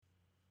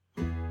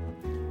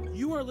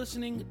You are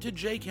listening to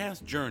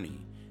JCast Journey,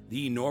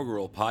 the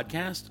inaugural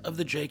podcast of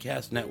the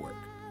JCast Network.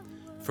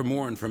 For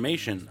more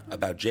information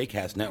about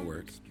JCast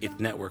Network, its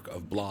network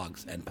of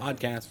blogs and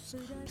podcasts,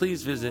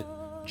 please visit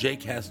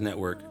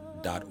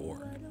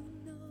jcastnetwork.org.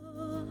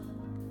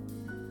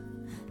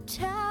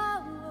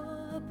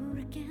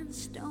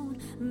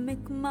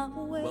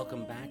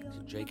 Welcome back to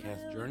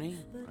JCast Journey.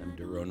 I'm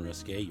Daron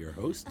Ruskay, your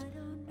host,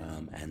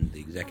 and the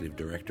executive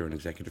director and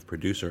executive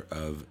producer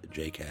of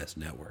JCast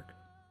Network.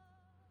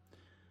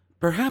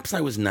 Perhaps I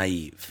was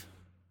naive.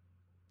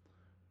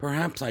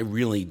 Perhaps I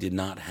really did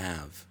not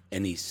have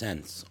any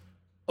sense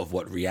of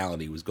what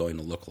reality was going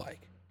to look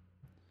like.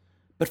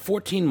 But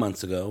 14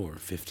 months ago, or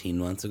 15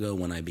 months ago,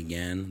 when I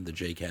began the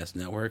JCast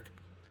Network,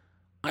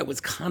 I was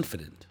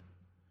confident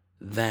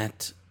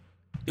that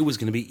it was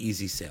going to be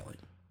easy sailing.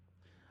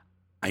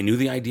 I knew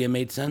the idea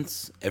made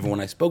sense.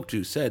 Everyone I spoke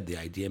to said the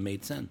idea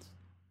made sense.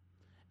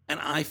 And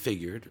I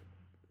figured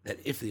that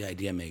if the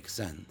idea makes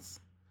sense,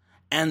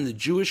 and the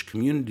Jewish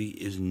community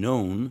is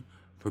known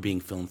for being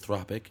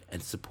philanthropic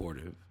and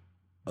supportive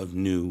of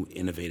new,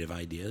 innovative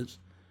ideas,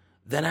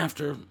 then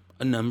after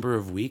a number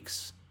of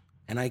weeks,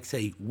 and I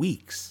say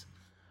weeks,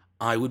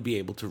 I would be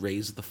able to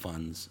raise the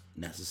funds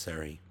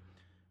necessary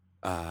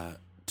to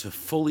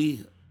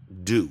fully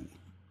do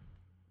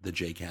the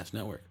JCast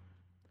Network.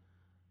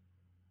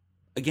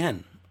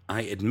 Again,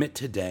 I admit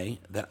today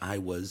that I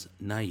was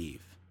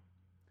naive.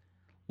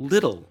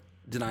 Little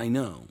did I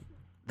know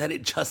that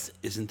it just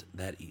isn't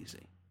that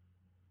easy.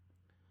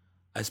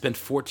 I spent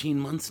 14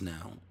 months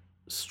now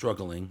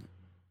struggling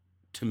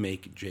to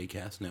make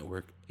JCast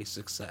Network a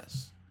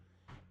success.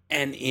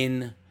 And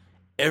in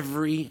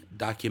every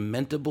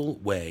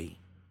documentable way,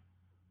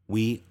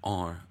 we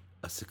are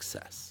a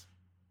success.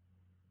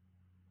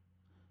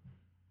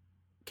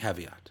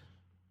 Caveat.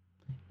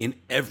 In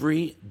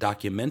every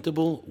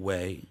documentable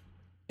way,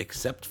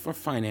 except for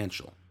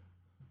financial,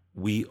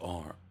 we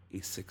are a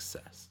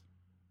success.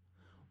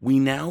 We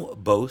now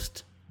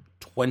boast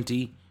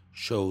 20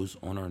 shows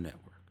on our network.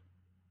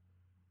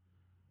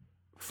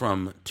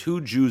 From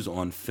Two Jews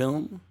on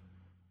Film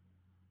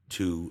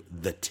to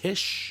The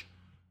Tish,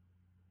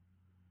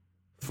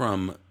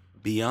 from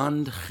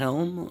Beyond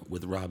Helm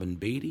with Robin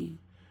Beatty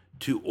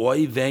to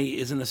Oy Vey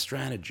Isn't a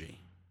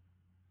Strategy,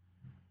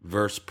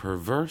 Verse per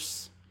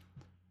Verse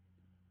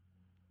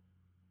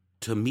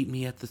to Meet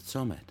Me at the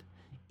Summit.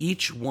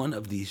 Each one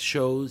of these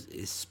shows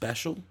is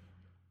special.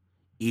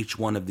 Each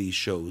one of these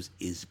shows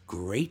is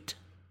great.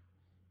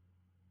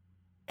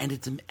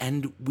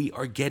 And we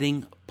are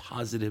getting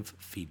positive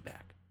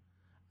feedback.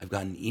 I've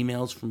gotten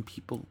emails from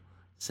people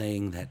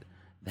saying that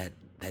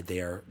they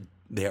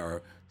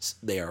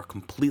are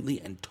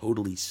completely and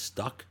totally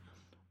stuck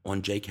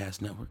on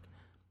JCast Network.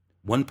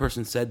 One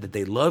person said that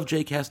they love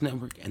JCast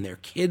Network and their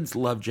kids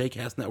love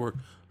JCast Network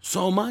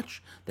so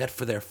much that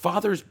for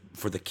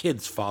the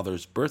kids'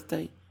 father's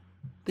birthday,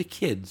 the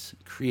kids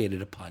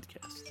created a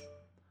podcast.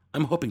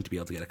 I'm hoping to be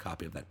able to get a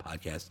copy of that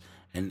podcast,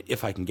 and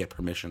if I can get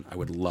permission, I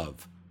would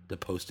love to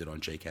post it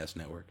on JCast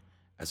Network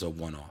as a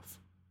one-off.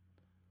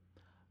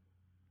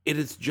 It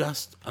is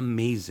just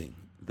amazing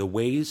the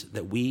ways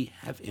that we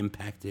have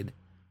impacted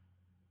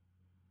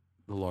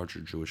the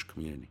larger Jewish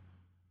community.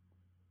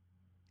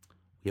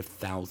 We have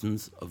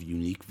thousands of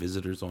unique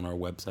visitors on our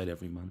website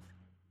every month.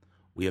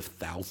 We have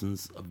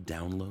thousands of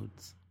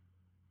downloads.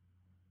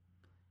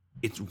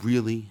 It's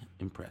really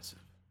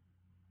impressive.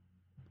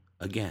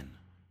 Again,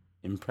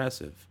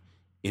 impressive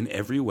in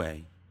every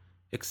way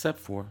except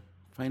for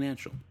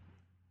financial.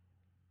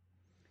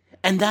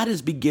 And that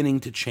is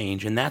beginning to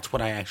change, and that's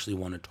what I actually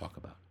want to talk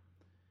about.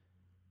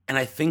 And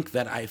I think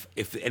that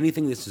if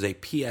anything, this is a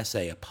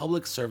PSA, a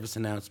public service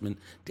announcement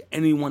to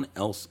anyone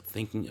else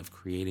thinking of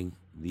creating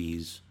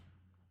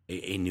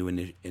a new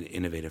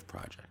innovative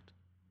project.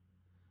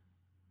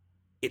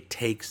 It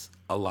takes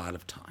a lot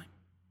of time.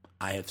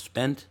 I have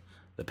spent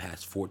the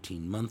past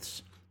 14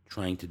 months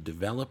trying to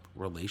develop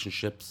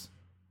relationships,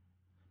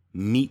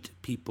 meet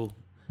people,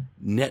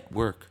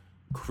 network,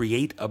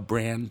 create a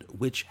brand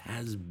which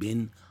has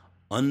been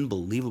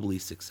unbelievably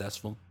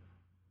successful.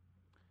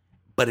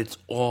 But it's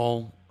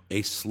all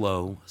a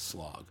slow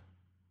slog.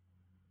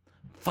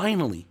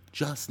 Finally,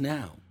 just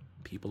now,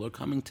 people are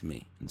coming to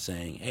me and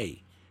saying,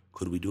 hey,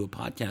 could we do a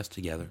podcast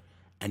together?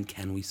 And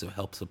can we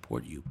help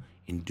support you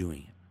in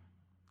doing it?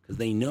 Because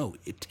they know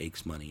it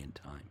takes money and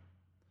time.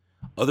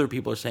 Other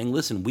people are saying,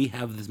 listen, we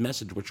have this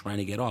message we're trying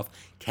to get off.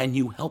 Can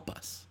you help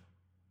us?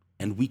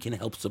 And we can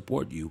help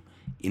support you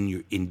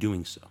in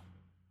doing so.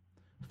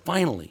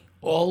 Finally,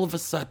 all of a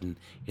sudden,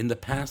 in the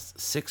past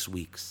 6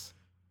 weeks,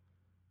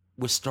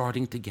 we're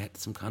starting to get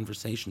some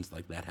conversations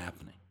like that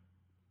happening.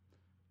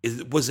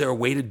 Was there a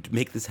way to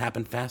make this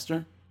happen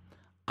faster?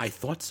 I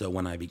thought so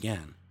when I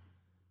began.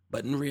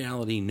 But in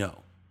reality,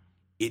 no.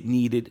 It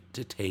needed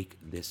to take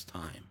this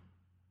time.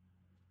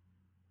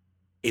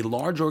 A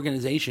large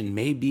organization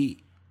may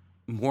be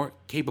more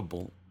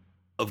capable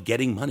of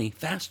getting money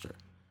faster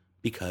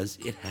because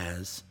it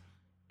has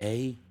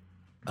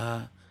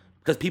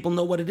because people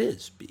know what it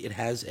is. It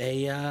has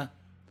a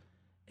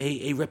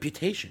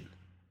reputation.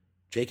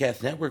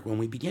 JCast Network, when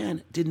we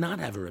began, did not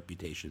have a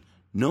reputation.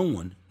 No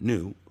one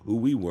knew who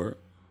we were,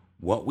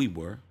 what we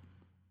were,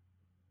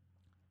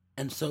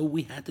 and so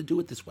we had to do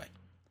it this way.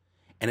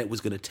 And it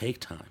was going to take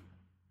time.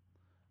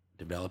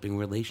 Developing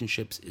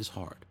relationships is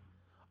hard.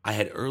 I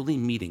had early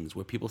meetings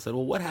where people said,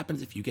 well, what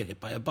happens if you get hit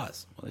by a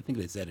bus? Well, I think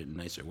they said it in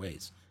nicer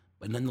ways.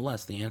 But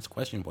nonetheless, the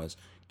question was,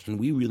 can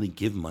we really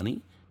give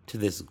money to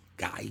this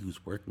guy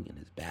who's working in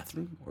his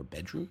bathroom or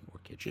bedroom or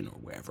kitchen or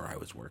wherever I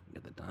was working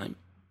at the time?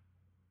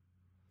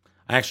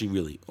 I actually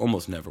really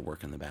almost never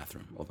work in the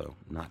bathroom, although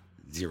not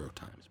 0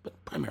 times,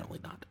 but primarily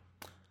not.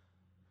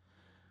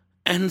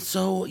 And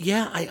so,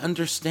 yeah, I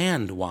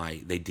understand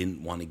why they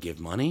didn't want to give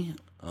money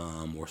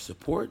or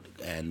support,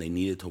 and they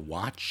needed to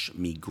watch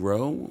me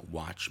grow,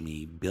 watch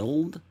me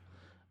build.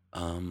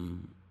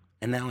 And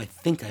now I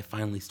think I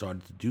finally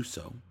started to do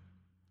so.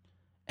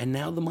 And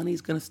now the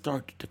money's going to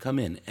start to come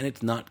in, and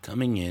it's not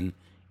coming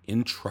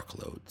in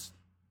truckloads.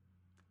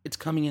 It's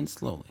coming in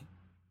slowly.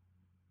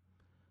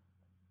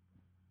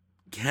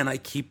 Can I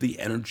keep the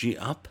energy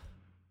up?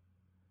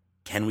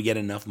 Can we get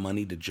enough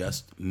money to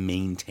just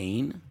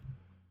maintain?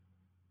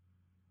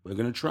 We're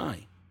going to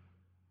try.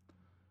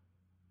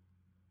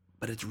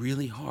 But it's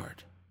really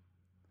hard.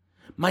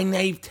 My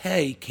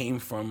naivete came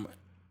from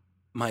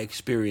my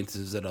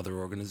experiences at other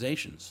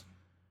organizations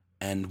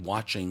and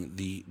watching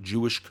the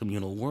Jewish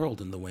communal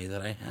world in the way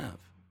that I have.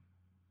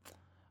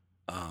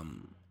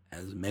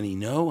 As many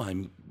know,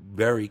 I'm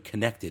very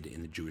connected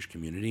in the Jewish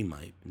community.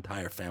 My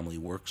entire family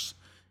works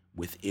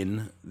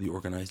within the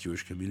organized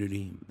Jewish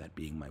community, that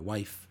being my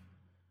wife,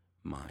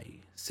 my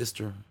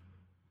sister,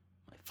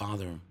 my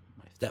father,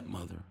 my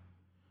stepmother,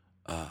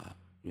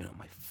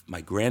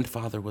 my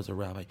grandfather was a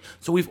rabbi.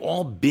 So we've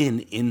all been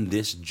in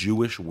this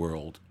Jewish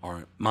world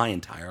my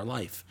entire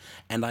life,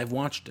 and I've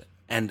watched it.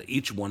 And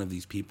each one of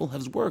these people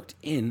has worked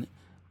in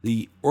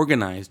the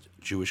organized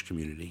Jewish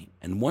community.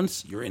 And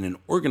once you're in an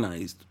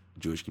organized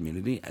Jewish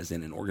community, as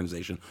in an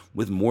organization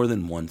with more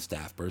than one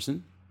staff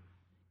person,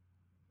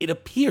 it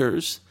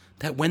appears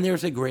that when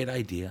there's a great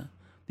idea,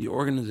 the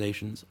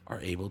organizations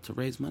are able to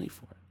raise money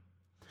for it.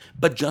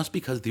 But just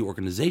because the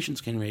organizations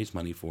can raise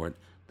money for it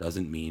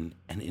doesn't mean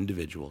an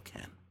individual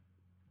can.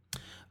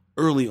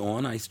 Early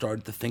on, I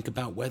started to think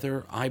about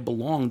whether I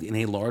belonged in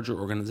a larger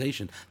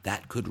organization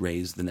that could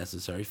raise the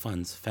necessary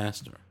funds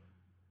faster.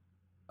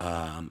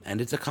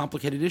 And it's a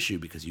complicated issue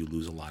because you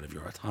lose a lot of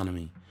your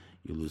autonomy,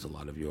 you lose a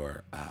lot of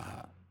your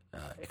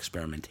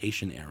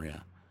experimentation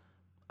area.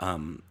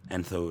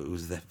 And so it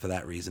was for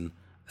that reason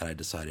that I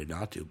decided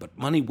not to. But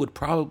money would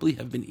probably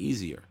have been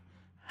easier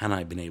had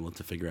I been able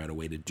to figure out a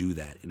way to do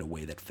that in a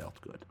way that felt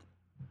good.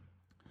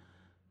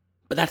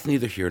 But that's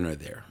neither here nor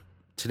there.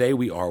 Today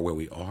we are where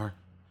we are.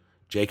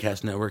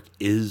 JCast Network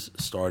is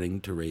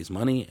starting to raise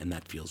money, and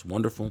that feels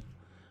wonderful.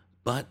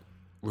 But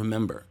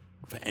remember,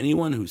 for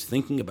anyone who's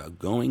thinking about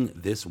going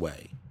this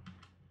way,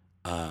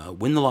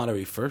 win the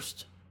lottery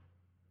first,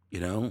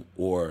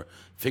 or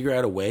figure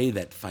out a way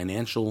that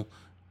financial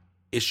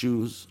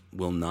issues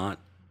will not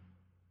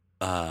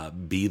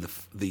be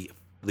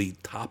the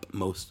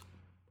topmost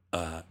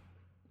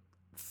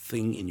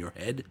thing in your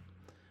head.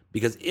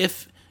 Because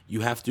if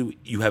you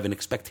have an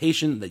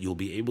expectation that you'll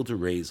be able to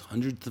raise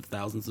hundreds of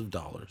thousands of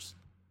dollars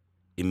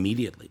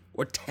immediately,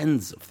 or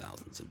tens of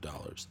thousands of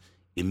dollars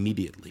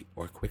immediately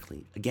or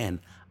quickly. Again,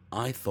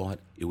 I thought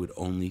it would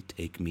only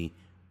take me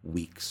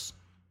weeks.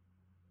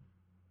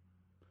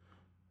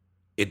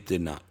 It did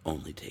not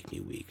only take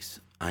me weeks.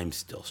 I'm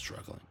still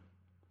struggling.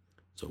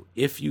 So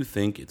if you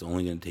think it's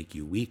only going to take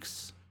you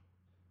weeks,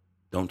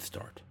 don't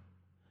start.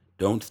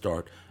 Don't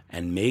start,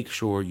 and make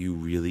sure you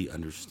really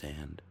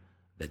understand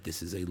that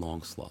this is a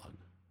long slog,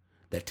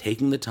 that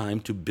taking the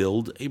time to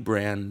build a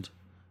brand,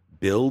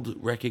 build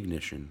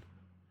recognition,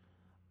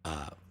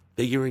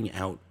 figuring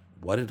out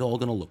what it's all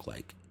going to look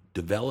like,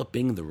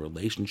 developing the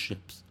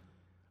relationships,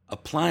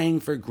 applying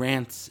for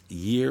grants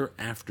year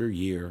after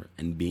year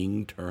and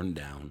being turned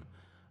down.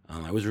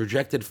 I was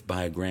rejected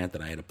by a grant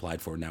that I had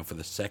applied for now for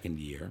the second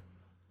year.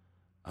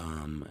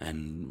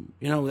 And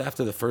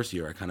after the first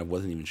year, I kind of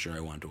wasn't even sure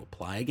I wanted to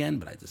apply again,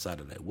 but I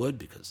decided I would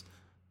because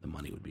the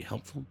money would be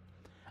helpful.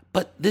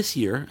 But this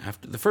year,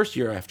 after the first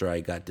year after I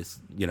got this,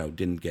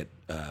 didn't get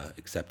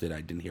accepted,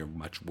 I didn't hear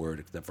much word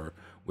except for,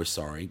 we're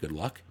sorry, good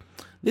luck.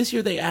 This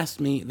year they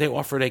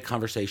offered a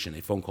conversation,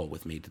 a phone call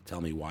with me to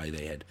tell me why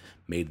they had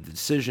made the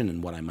decision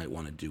and what I might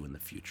want to do in the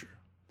future.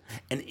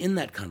 And in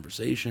that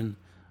conversation,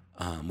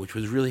 which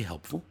was really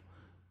helpful,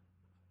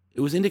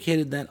 it was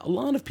indicated that a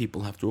lot of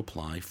people have to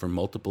apply for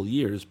multiple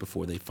years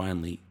before they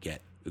finally get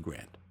a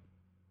grant.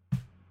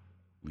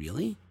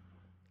 Really?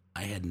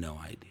 I had no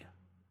idea.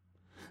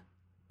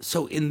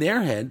 So in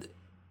their head,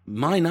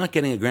 my not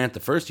getting a grant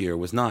the first year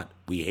was not,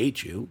 we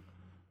hate you,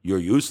 you're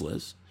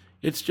useless.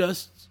 It's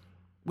just,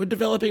 we're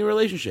developing a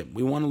relationship.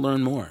 We want to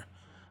learn more.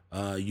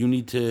 You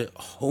need to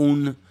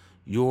hone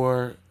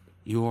your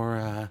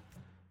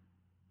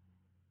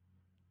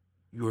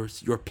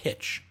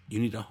pitch. You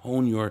need to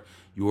hone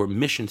your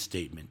mission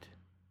statement.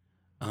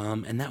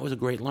 And that was a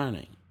great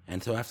learning.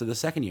 And so after the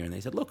second year, and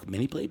they said, look,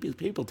 many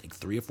people take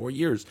 3 or 4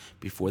 years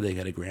before they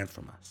get a grant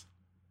from us.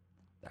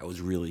 That was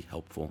really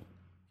helpful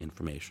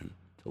information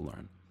to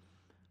learn.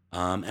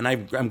 And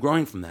I'm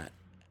growing from that.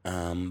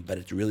 But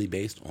it's really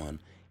based on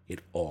it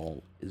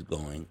all is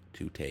going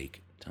to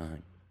take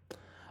time.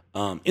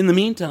 In the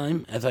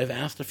meantime, as I've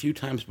asked a few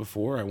times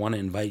before, I want to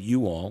invite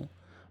you all,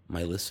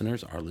 my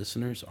listeners, our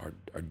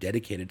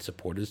dedicated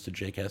supporters to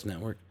JCast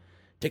Network,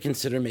 to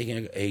consider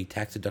making a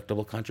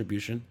tax-deductible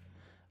contribution.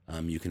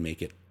 You can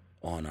make it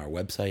on our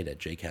website at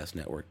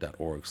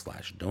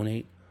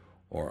jcastnetwork.org/donate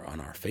or on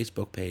our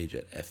Facebook page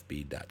at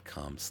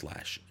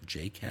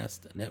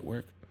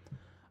fb.com/jcastnetwork.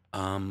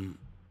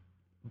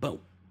 But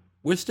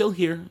we're still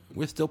here.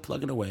 We're still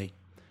plugging away.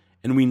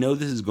 And we know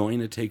this is going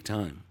to take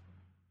time.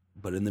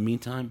 But in the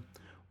meantime,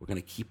 we're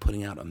going to keep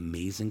putting out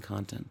amazing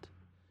content.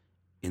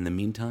 In the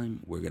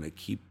meantime, we're going to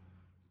keep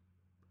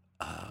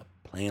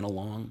playing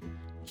along,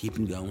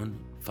 keeping going,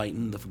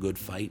 fighting the good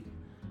fight,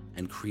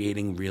 and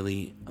creating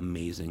really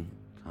amazing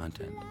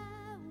content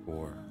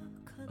for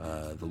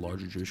the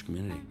larger Jewish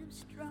community.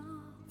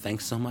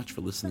 Thanks so much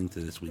for listening to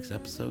this week's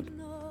episode.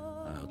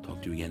 I'll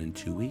talk to you again in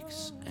 2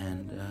 weeks,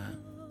 and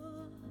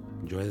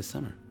enjoy the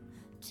summer.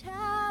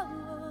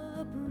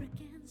 Tower, brick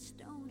and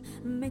stone,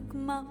 make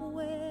my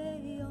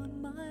way